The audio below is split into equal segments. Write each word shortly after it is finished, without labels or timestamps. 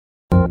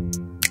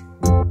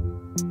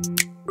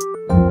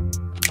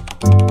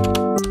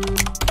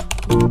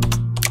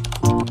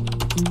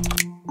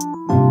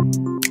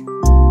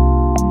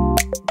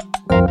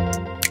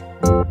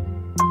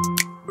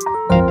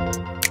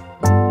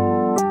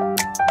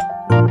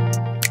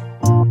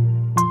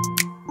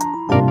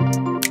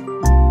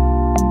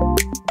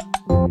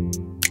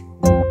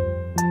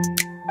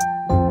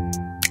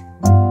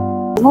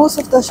Most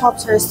of the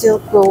shops are still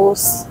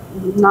closed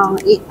ng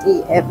 8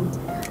 AM.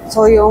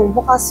 So, yung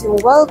bukas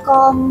yung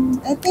welcome,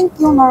 I think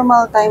yung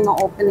normal time ng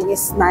opening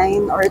is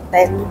 9 or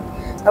 10.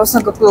 Tapos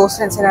nag-close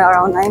rin sila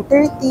around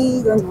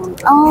 9:30, ganun.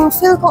 Ang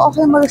feel ko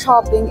okay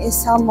mag-shopping is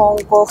sa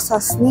Mongkok,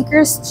 sa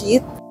Sneaker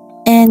Street.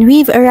 And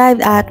we've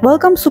arrived at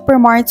Welcome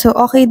Supermart, so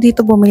okay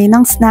dito bumili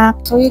ng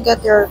snack. So, you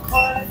get your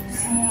card,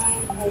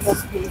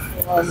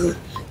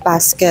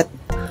 basket.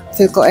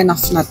 Feel ko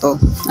enough na to.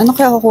 Ano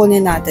kaya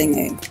kukunin natin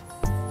ngayon?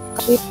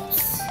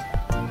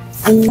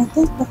 And I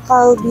think the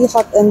Kalbi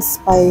hot and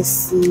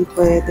spicy,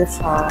 pwede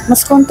siya.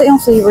 Mas konti yung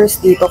flavors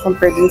dito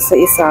compared din sa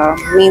isa.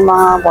 May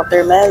mga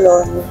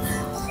watermelon.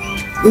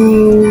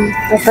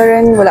 Pero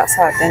rin wala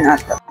sa atin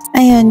ata.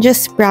 Ayun,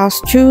 just browse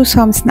through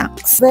some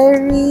snacks.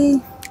 Very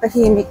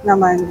tahimik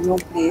naman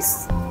yung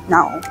place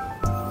now.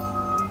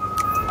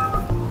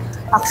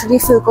 Actually,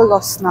 feel ko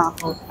lost na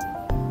ako.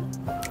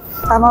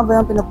 Tama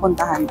ba yung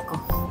pinupuntahan ko?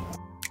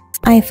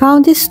 I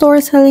found this store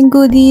selling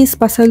goodies,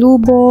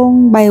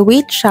 Pasalubong, by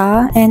weight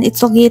siya, and it's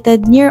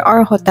located near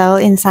our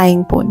hotel in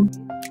Saingpun.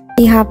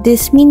 They have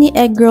this mini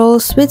egg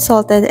rolls with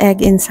salted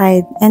egg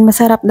inside, and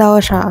masarap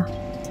daw siya.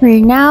 We're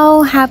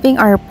now having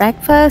our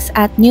breakfast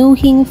at New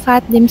Hing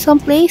Fat Dim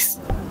Sum place.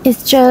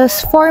 It's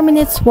just 4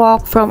 minutes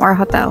walk from our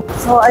hotel.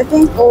 So I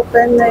think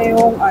open na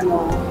yung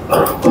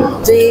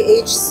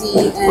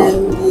JHC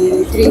and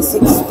the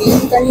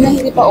 360. Kanina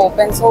hindi pa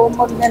open, so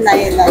mag-9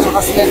 na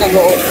kasi na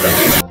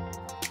nag-open.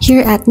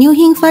 Here at New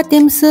Hing Fat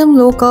Dim Sum,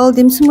 local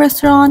dim sum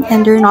restaurant,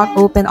 and they're not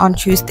open on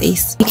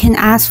Tuesdays. You can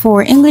ask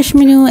for English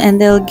menu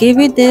and they'll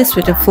give you this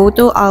with a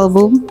photo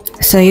album,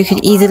 so you can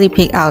easily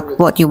pick out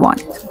what you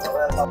want.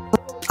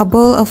 A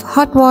bowl of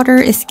hot water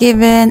is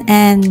given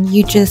and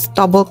you just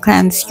double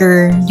cleanse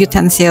your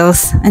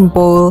utensils and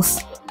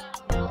bowls.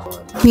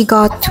 We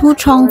got 2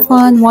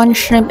 chongfon, 1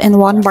 shrimp, and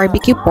 1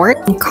 barbecue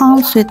pork. It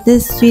comes with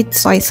this sweet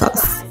soy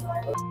sauce.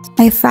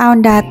 I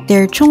found that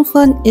their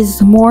chongfon is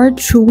more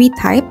chewy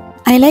type.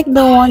 I like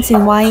the ones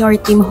in Wai or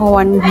Tim Ho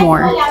Wan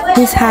more.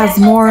 This has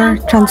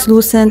more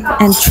translucent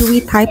and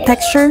chewy type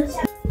texture.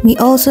 We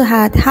also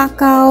had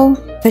hakao,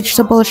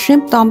 vegetable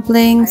shrimp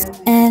dumplings,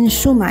 and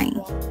shumai.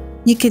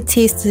 You could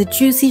taste the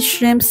juicy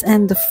shrimps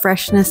and the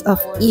freshness of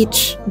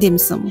each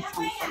dim sum.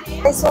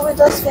 Okay, so we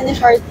just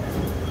finished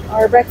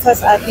our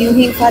breakfast at New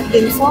Hing Fat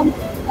Dim Sum.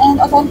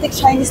 And authentic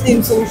Chinese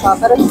dim sum siya,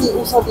 pero hindi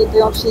uso dito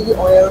yung chili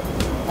oil.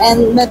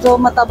 And medyo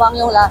matabang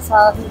yung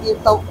lasa, hindi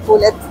ito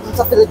ulit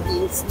sa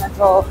Philippines.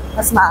 Medyo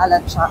mas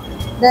maalat siya.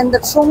 Then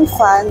the chung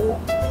fan,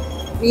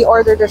 we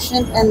ordered the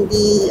shrimp and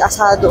the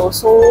asado.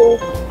 So,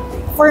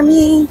 for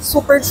me,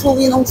 super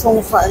chewy nung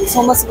chung fan.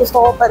 So, mas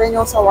gusto ko pa rin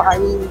yung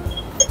sawarin,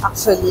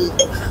 actually.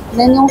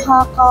 Then yung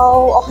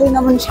hakao, okay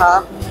naman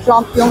siya.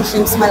 Plump yung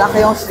shrimps,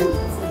 malaki yung shrimp.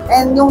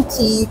 And yung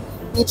tea,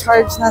 we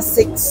charge na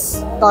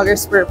 $6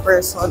 per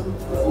person.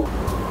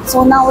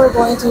 So now we're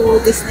going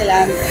to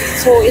Disneyland.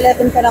 So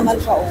 11 pa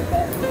naman siya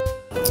open.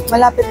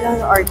 Malapit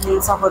lang yung Arte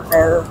sa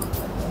hotel.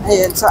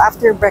 Ayun, so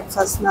after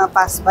breakfast na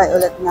pass by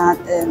ulit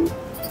natin.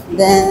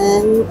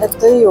 Then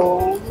ito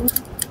yung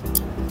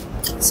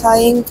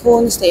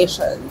Saingpun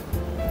Station.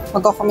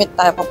 Mag-commute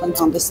tayo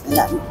papuntang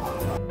Disneyland.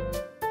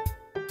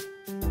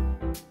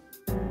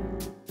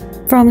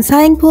 From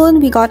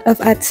Saingpun, we got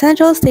off at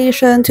Central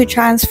Station to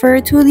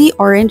transfer to the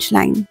Orange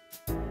Line.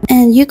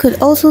 And you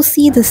could also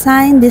see the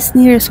sign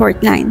Disney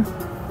Resort Line.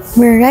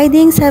 We're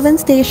riding 7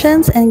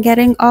 stations and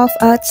getting off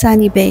at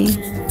Sunny Bay.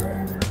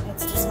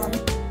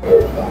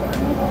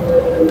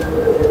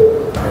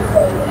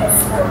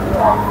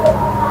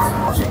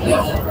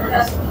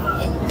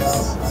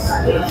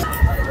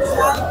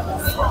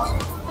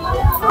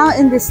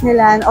 In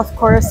Disneyland, of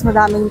course,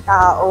 madaming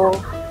tao.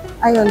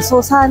 Ayun,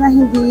 so sana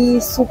hindi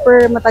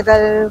super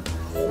matagal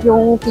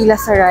yung pila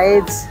sa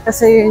rides.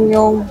 Kasi yun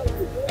yung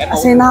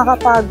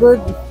nakakapagod.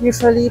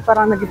 Usually,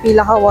 parang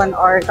nagpila ka 1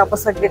 hour,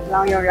 tapos saglit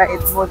lang yung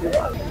ride mo,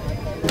 diba?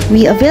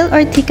 We availed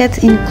our tickets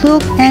in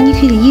KLOOK and you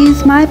could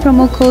use my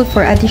promo code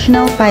for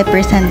additional 5%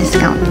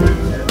 discount.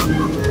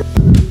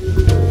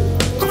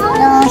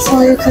 Yeah,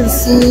 so you can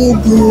see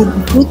the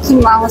Mickey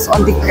Mouse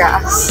on the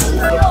grass.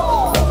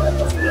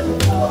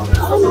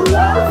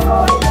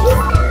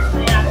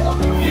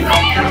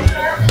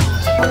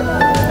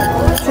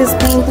 She's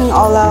painting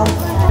all out.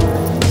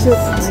 Cute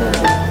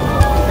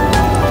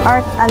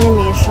art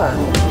animation.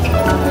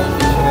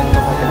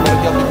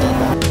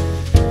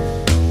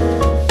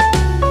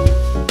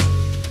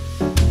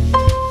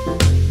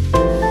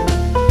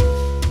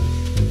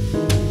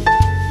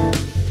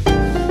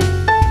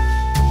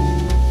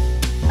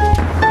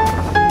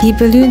 The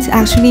balloons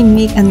actually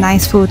make a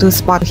nice photo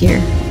spot here.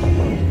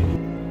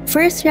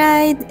 First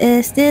ride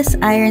is this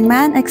Iron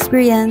Man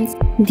experience.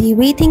 The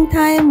waiting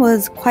time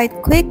was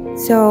quite quick,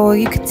 so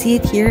you could see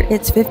it here,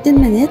 it's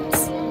 15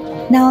 minutes.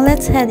 Now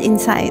let's head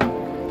inside.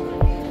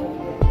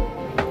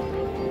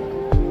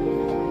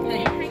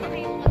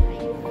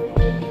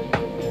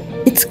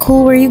 It's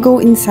cool where you go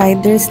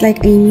inside, there's like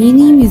a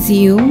mini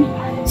museum.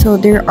 So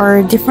there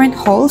are different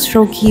halls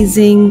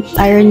showcasing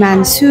Iron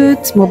Man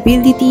suits,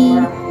 mobility,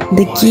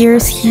 the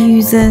gears he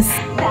uses.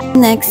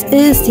 Next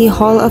is the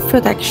Hall of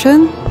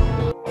Protection.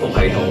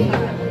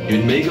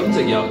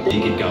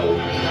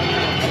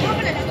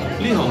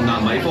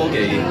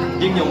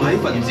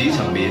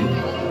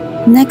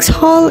 Next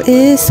hall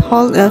is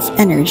Hall of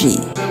Energy.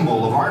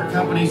 Symbol of our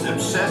company's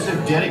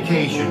obsessive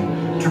dedication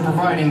to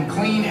providing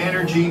clean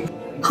energy.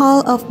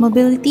 Hall of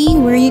Mobility,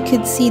 where you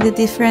could see the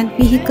different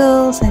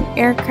vehicles and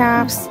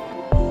aircrafts.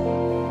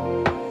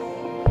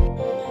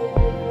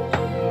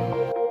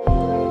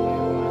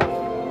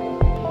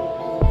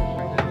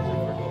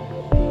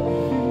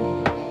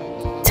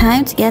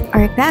 Time to get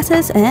our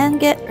glasses and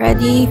get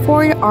ready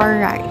for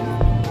our ride.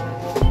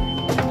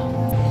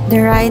 The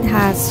ride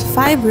has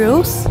 5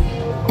 rows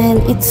and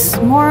it's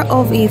more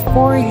of a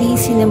 4D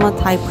cinema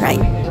type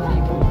ride.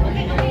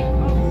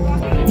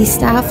 The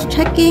staff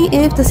checking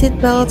if the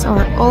seatbelts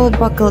are all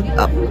buckled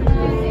up.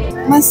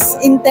 Mas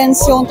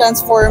intense yung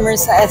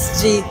Transformers sa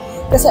SG.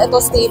 Kasi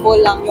ito stable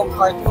lang yung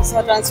cart.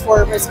 Sa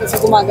Transformers kasi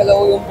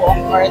gumagalaw yung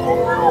buong cart.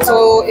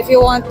 So if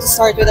you want to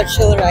start with a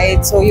chill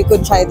ride, so you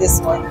could try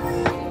this one.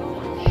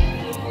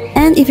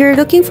 And if you're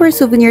looking for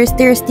souvenirs,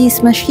 there's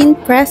this machine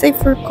press. I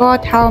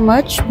forgot how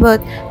much, but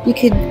you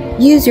could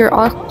use your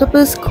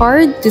octopus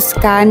card to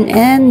scan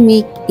and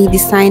make a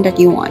design that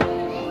you want.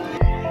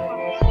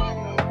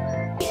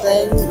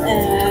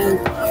 And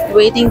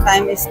waiting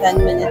time is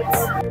 10 minutes.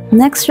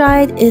 Next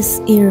ride is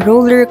a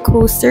roller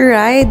coaster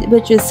ride,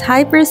 which is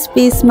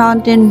Hyperspace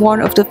Mountain, one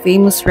of the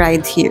famous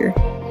rides here.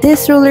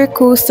 This roller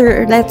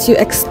coaster lets you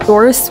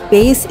explore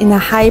space in a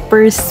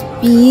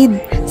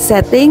hyperspeed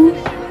setting.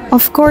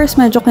 Of course,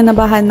 medyo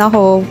kinabahan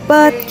ako,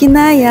 but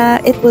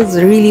kinaya, it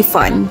was really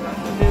fun.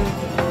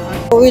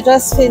 We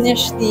just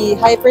finished the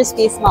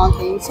Hyperspace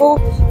Mountain. So,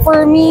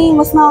 for me,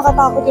 mas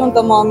nakakatakot yung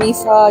The Mummy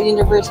sa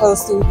Universal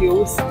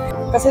Studios.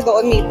 Kasi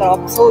doon may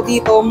drop. So,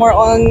 dito, more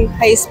on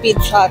high-speed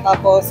siya.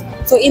 Tapos,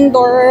 so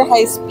indoor,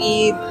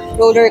 high-speed,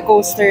 roller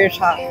coaster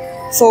siya.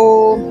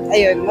 So,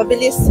 ayun,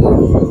 mabilis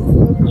yung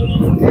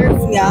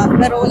curve niya.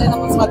 Pero wala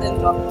namang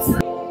sudden drops.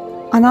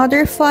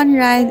 Another fun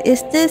ride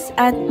is this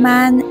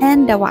Ant-Man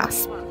and the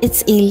Wasp.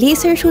 It's a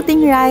laser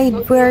shooting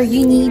ride where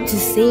you need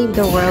to save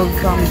the world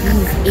from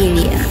these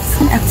aliens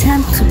and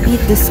attempt to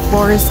beat the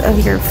scores of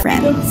your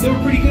friends. They're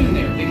pretty good in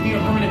there. They can be a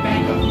permanent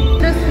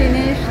backup. Just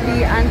finished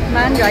the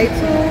Ant-Man ride.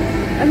 So,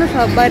 ano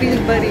siya,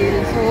 baril-baril.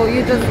 So,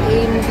 you just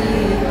aim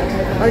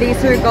the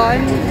laser gun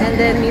and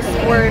then may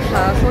score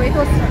siya. So, it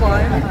was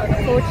fun.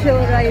 So,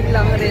 chill ride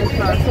lang rin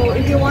siya. So,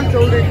 if you want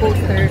roller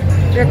coaster,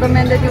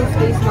 recommended yung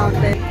Space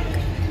Mountain.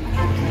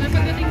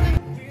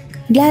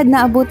 Glad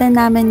na abutan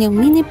namin yung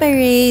mini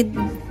parade,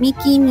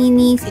 Mickey,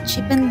 Minnie, si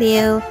Chip and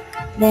Dale,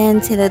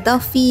 then sila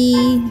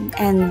Duffy,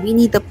 and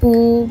Winnie the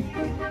Pooh.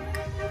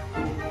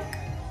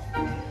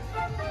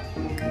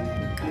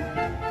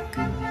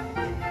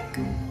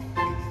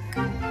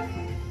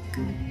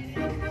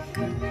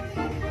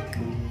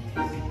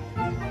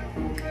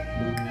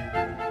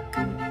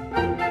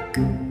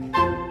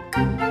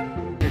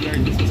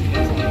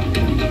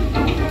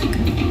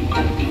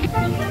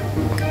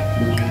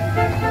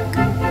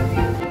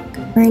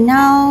 We're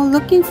now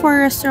looking for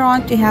a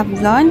restaurant to have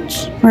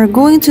lunch. We're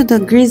going to the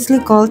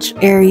Grizzly Gulch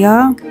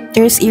area.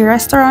 There's a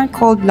restaurant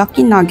called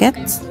Lucky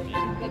Nuggets.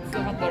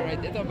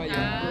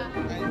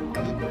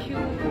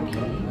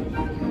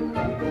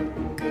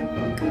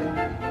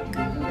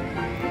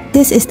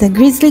 This is the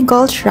Grizzly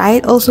Gulch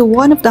ride, also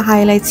one of the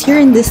highlights here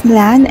in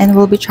Disneyland, and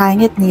we'll be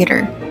trying it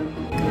later.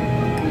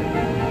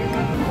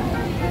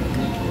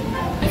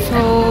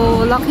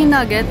 So, Lucky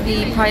Nugget,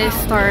 the price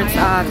starts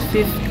at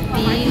 $50.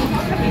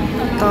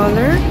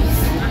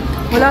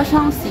 Wala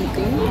siyang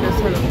seating. This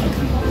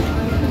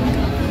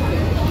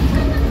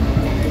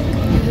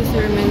is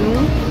your menu.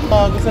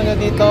 Gusto nyo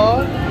dito?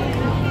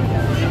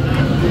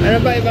 Ano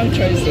ba ibang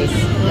choices?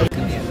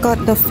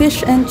 Got the fish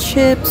and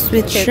chips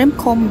with shrimp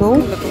combo.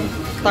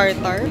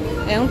 Tartar.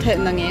 Ayong tet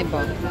ng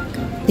iba.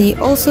 They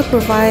also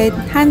provide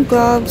hand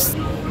gloves.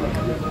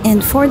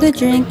 And for the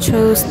drink,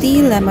 chose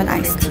the lemon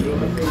iced tea.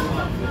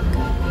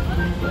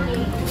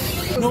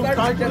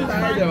 Start ka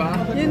tayo, diba?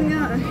 Yun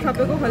nga.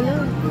 Sabi ko, hala.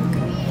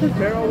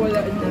 Pero wala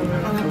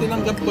na.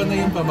 Tinanggap ko na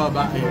yung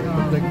pababa eh.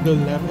 Like the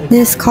left.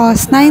 This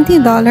cost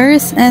 $90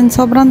 and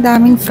sobrang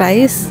daming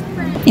fries.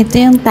 Ito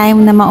yung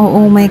time na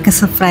mauumay ka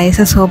sa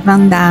fries sa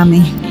sobrang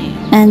dami.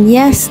 And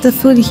yes, the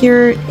food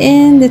here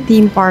in the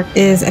theme park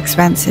is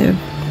expensive.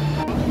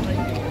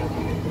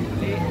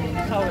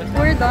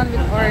 We're done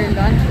with our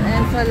lunch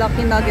and sa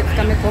Lucky Nuggets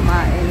kami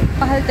kumain.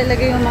 Mahal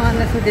talaga yung mga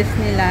nasa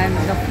Disneyland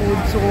na food.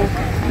 So,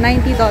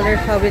 $90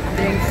 siya with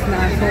drinks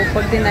na. So,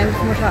 pag dinimes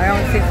mo siya,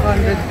 around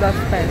 600 plus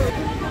pesos.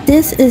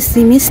 This is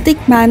the Mystic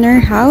Manor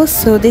House,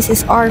 so this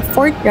is our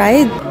fourth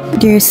ride.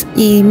 There's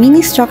a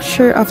mini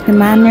structure of the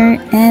manor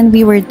and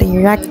we were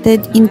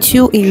directed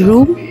into a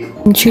room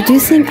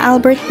introducing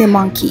Albert the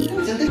monkey.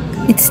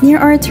 It's near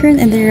our turn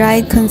and the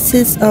ride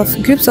consists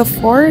of groups of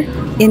 4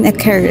 in a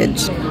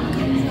carriage.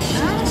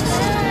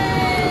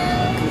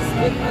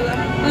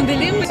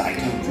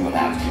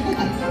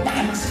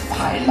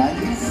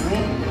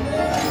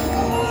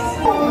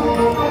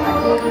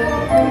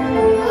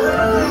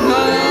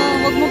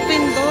 Wag mo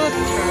pindot.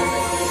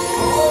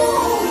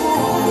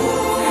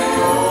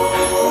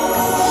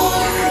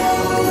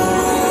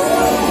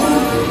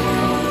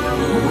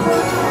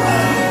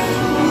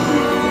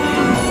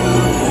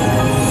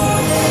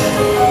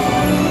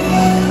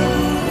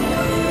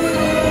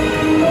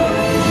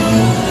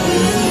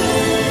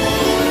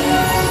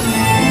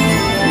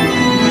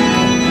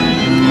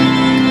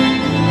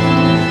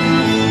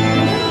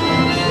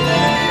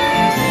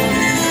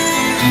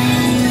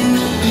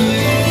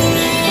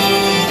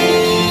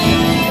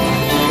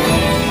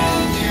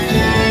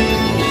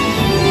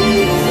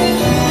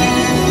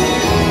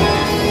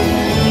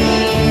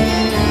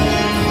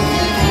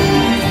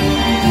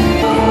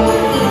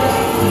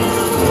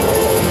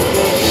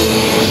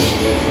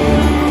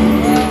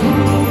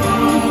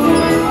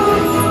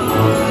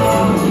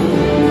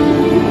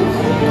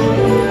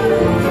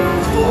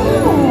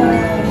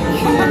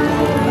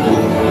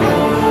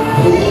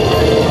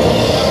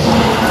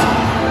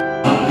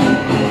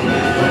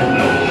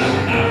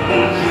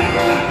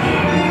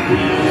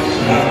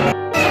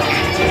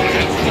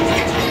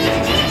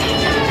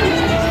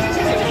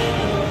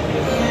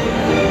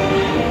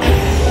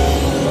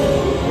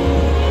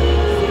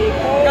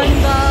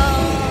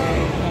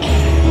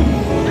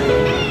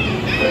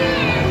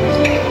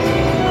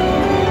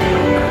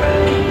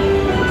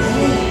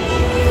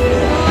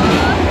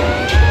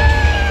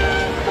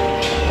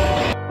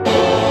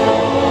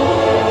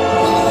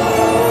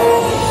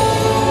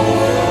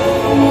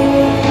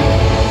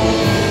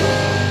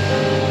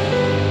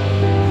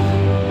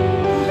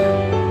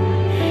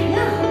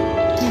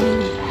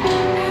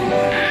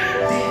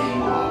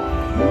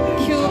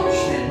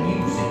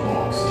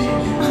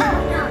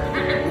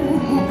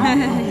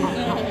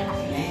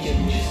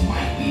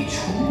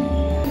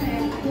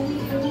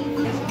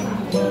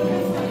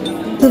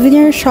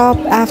 Souvenir shop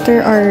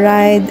after our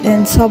ride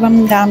and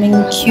sobrang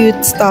daming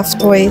cute stuffed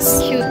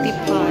toys. Cutie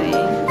pie.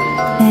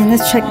 And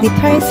let's check the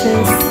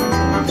prices.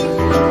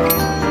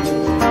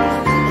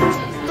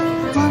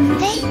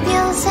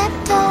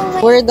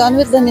 We're done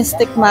with the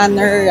Mystic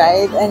Manor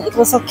ride and it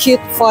was a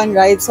cute, fun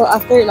ride. So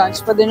after lunch,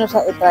 pwede na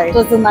siya itry. It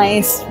was a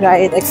nice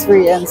ride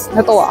experience.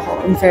 Natuwa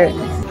ako, in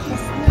fairness.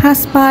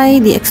 Pass by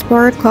the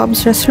Explorer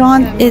Club's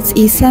restaurant. It's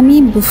a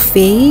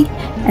semi-buffet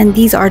and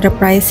these are the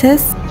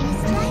prices.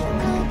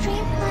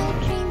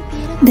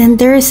 Then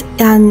there's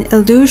an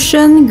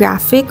illusion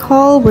graphic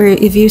hall where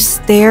if you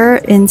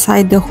stare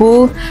inside the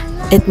hole,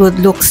 it would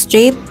look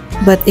straight,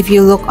 but if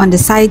you look on the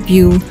side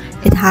view,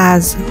 it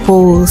has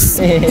holes.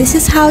 This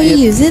is how you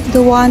use it.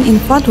 The one in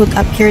front would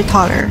appear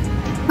taller.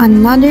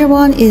 Another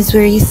one is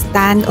where you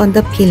stand on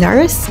the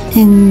pillars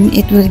and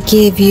it will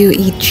give you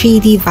a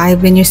 3D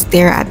vibe when you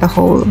stare at the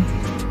hole.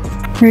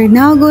 We're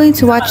now going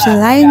to watch the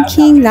Lion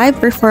King live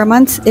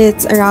performance.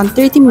 It's around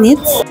 30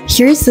 minutes.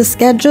 Here's the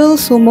schedule,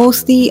 so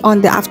mostly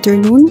on the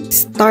afternoon.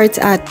 Starts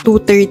at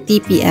 2:30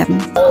 p.m.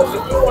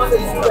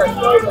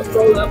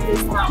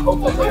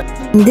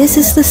 This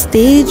is the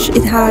stage.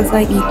 It has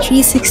like a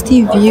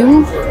 360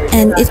 view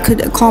and it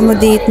could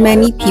accommodate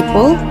many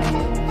people.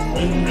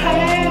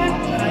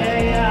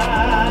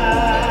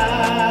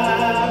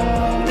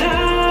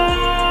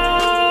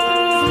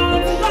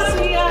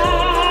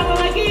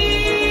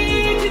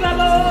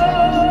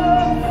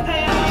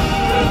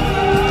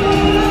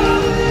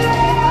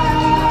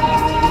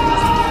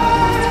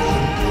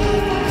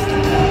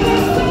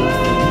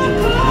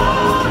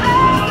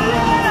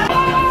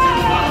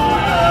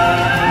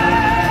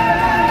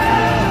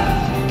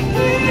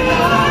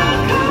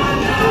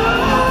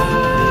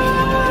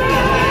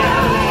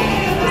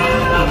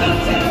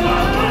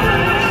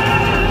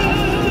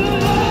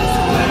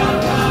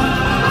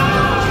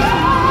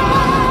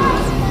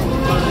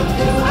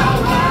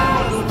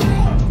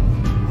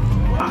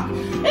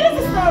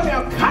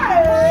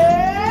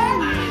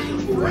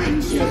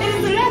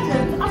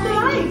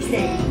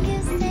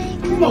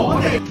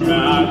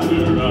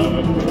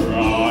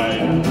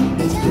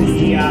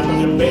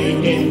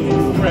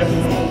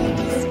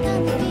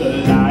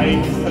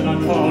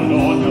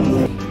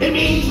 It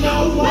means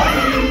no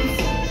worries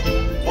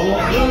for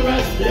the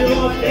rest of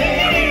your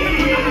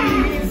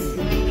days.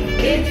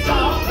 It's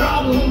all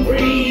problem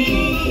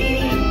free.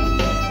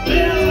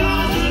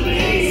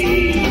 Philosophy.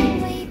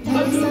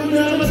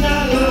 Hakuna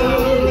Matata.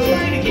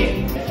 Try it again.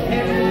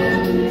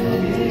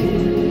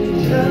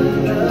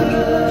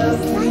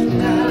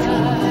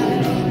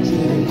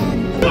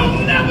 You'll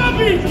never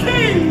be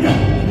king.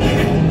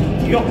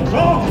 Your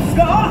cross,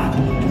 Scar.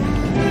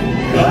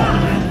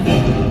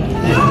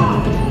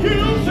 You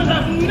should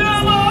have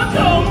never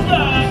come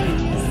back.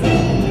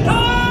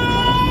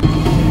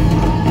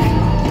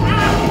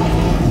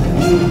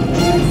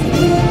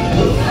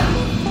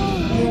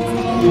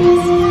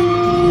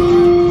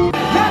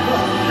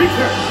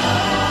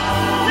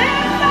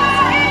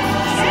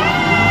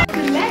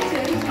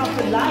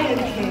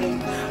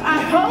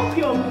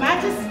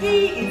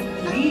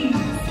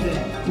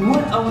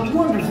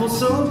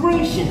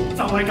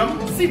 係咁，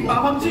先把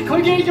噴出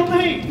佢嘅勇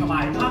氣同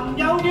埋朋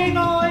友嘅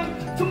愛，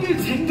終於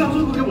拯救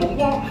咗佢嘅王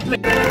國。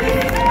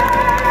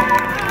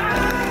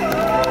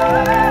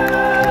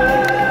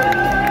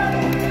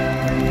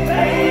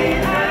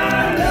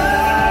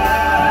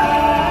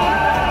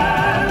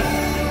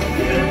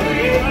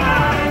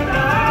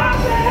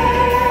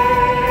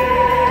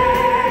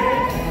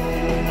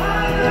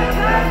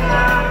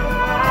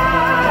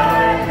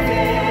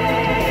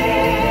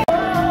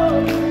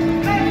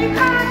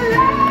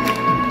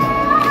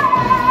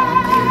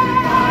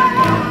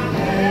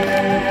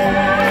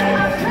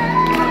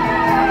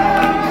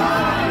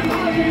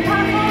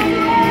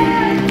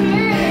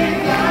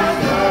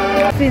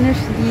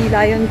Finish the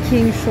Lion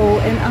King show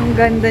and ang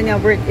ganda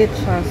niya, worth it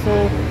siya.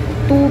 So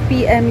 2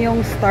 PM yung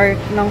start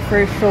ng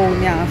first show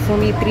niya. So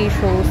may 3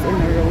 shows in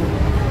a row.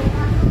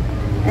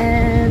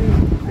 And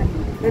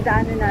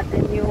dadaanan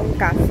natin yung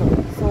castle.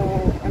 So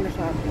ano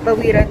siya,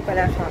 bawiran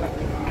pala siya.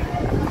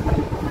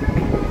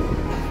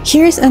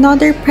 Here's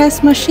another press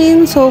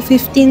machine. So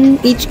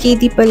 15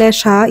 HKD pala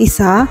siya,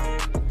 isa.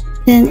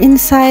 Then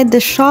inside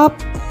the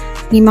shop,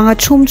 may mga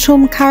Chum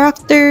Chum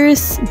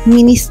characters,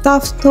 mini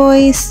stuffed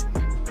toys,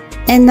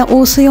 and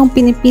nauso yung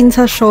pinipin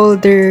sa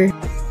shoulder.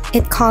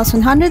 It costs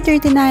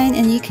 $139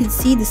 and you can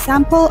see the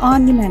sample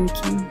on the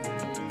mannequin.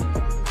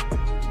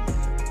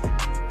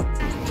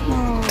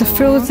 The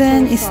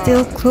Frozen is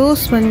still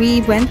closed when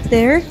we went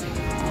there.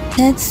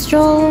 Let's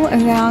stroll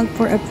around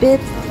for a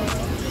bit.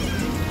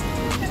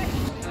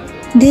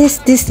 This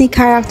Disney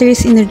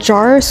characters in a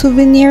jar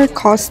souvenir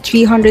costs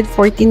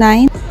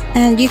 $349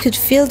 and you could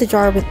fill the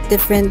jar with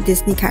different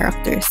Disney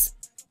characters.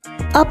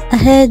 Up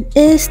ahead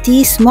is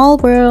the Small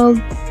World.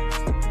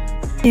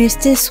 There's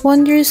this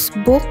Wonders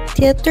Book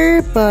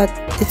Theater, but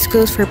it's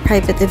closed for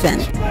private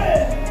event.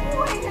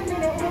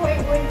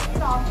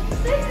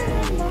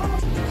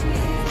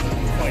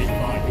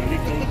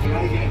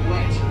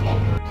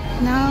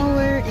 Now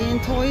we're in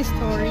Toy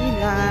Story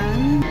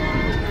Land.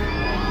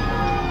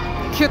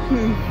 Cute.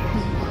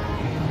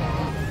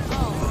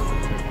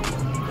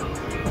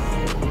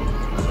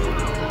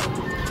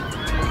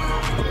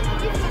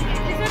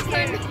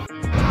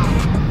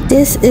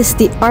 This is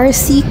the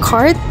RC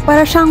cart,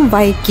 para siyang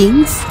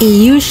Vikings, a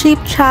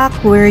U-shaped track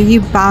where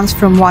you bounce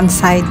from one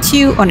side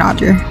to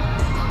another.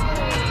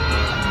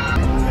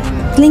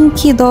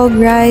 Slinky Dog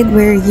ride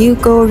where you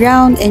go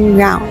round and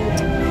round.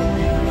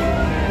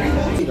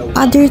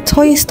 Other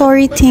Toy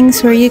Story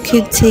things where you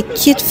could take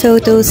cute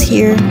photos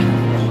here.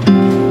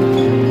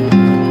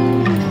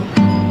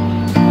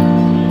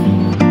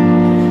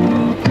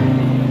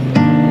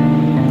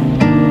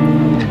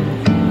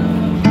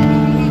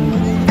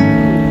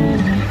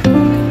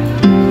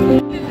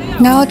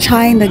 Now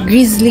trying the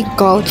Grizzly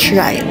Gulch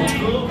ride.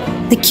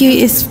 The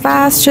queue is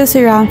fast, just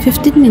around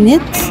 15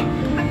 minutes.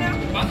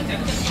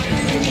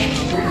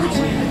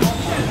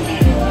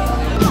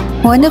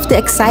 One of the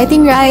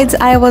exciting rides,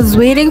 I was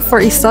waiting for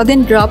a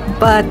sudden drop,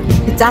 but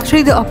it's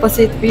actually the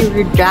opposite. We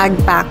were dragged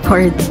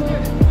backwards.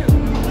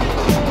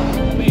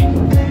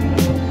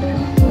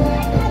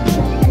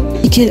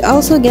 You could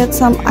also get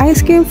some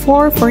ice cream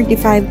for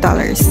 $45.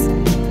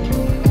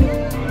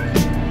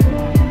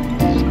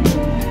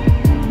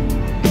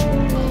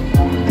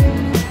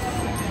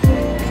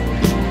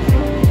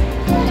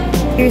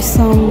 Here's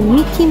some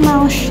Mickey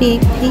Mouse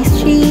shaped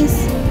pastries.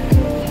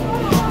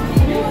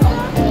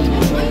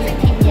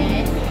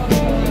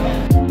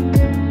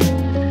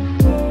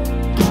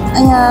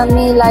 Ayan,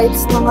 may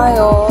lights na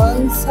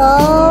ngayon sa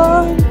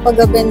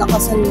paggabi na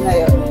kasi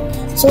ngayon.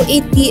 So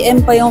 8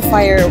 PM pa yung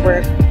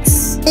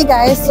fireworks. Hey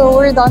guys, so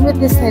we're done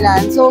with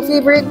Disneyland. So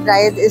favorite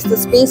ride is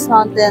the Space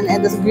Mountain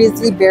and the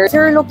Grizzly Bear. If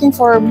you're looking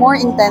for more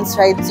intense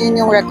rides,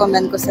 yun yung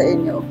recommend ko sa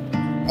inyo.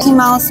 Mickey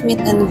Mouse meet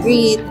and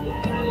greet.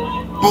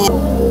 Ayan.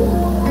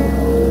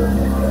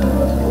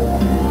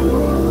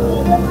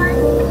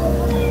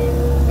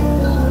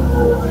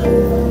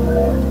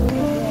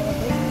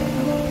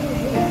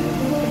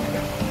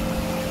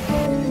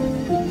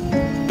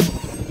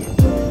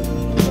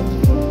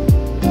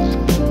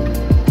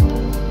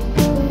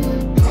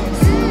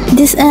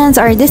 This ends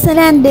our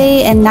Disneyland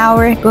day and now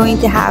we're going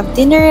to have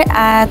dinner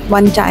at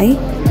Wan Chai.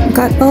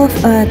 Got off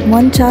at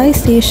Wan Chai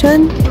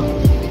station.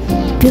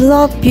 If you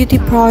love beauty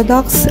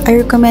products,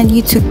 I recommend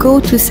you to go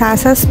to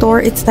Sasa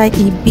store. It's like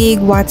a big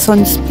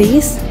Watson's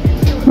place.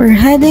 We're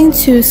heading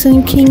to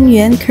Sun King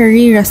Yuan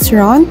Curry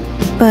restaurant,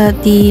 but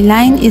the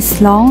line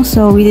is long,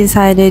 so we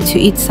decided to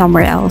eat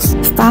somewhere else.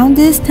 Found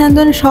this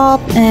tendon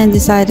shop and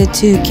decided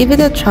to give it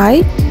a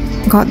try.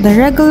 Got the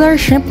regular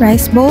shrimp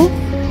rice bowl.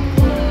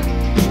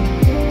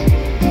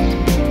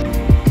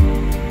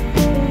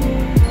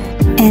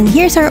 And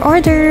here's our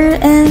order,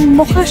 and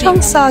mukha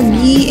siyang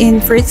soggy in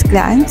first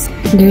glance.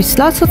 There's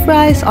lots of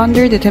rice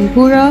under the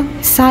tempura,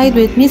 side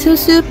with miso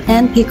soup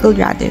and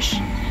pickled radish.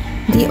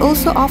 They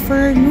also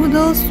offer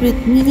noodles with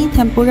mini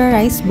tempura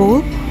rice bowl.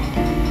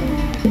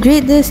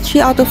 Grade this 3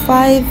 out of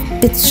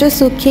 5. It's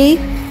just okay.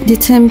 The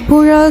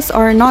tempuras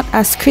are not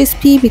as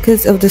crispy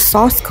because of the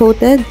sauce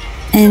coated,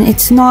 and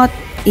it's not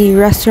a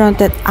restaurant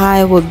that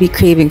I would be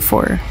craving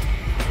for.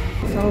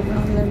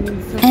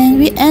 And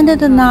we ended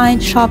the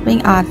night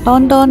shopping at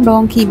Don Don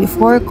Donki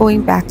before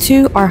going back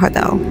to our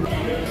hotel.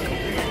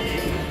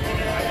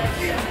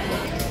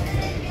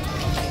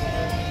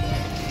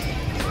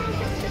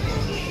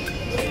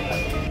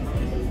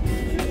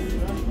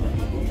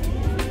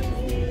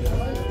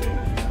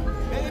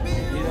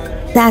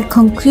 That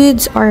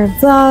concludes our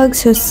vlog,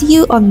 so see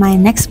you on my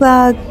next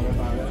vlog.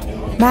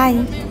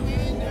 Bye!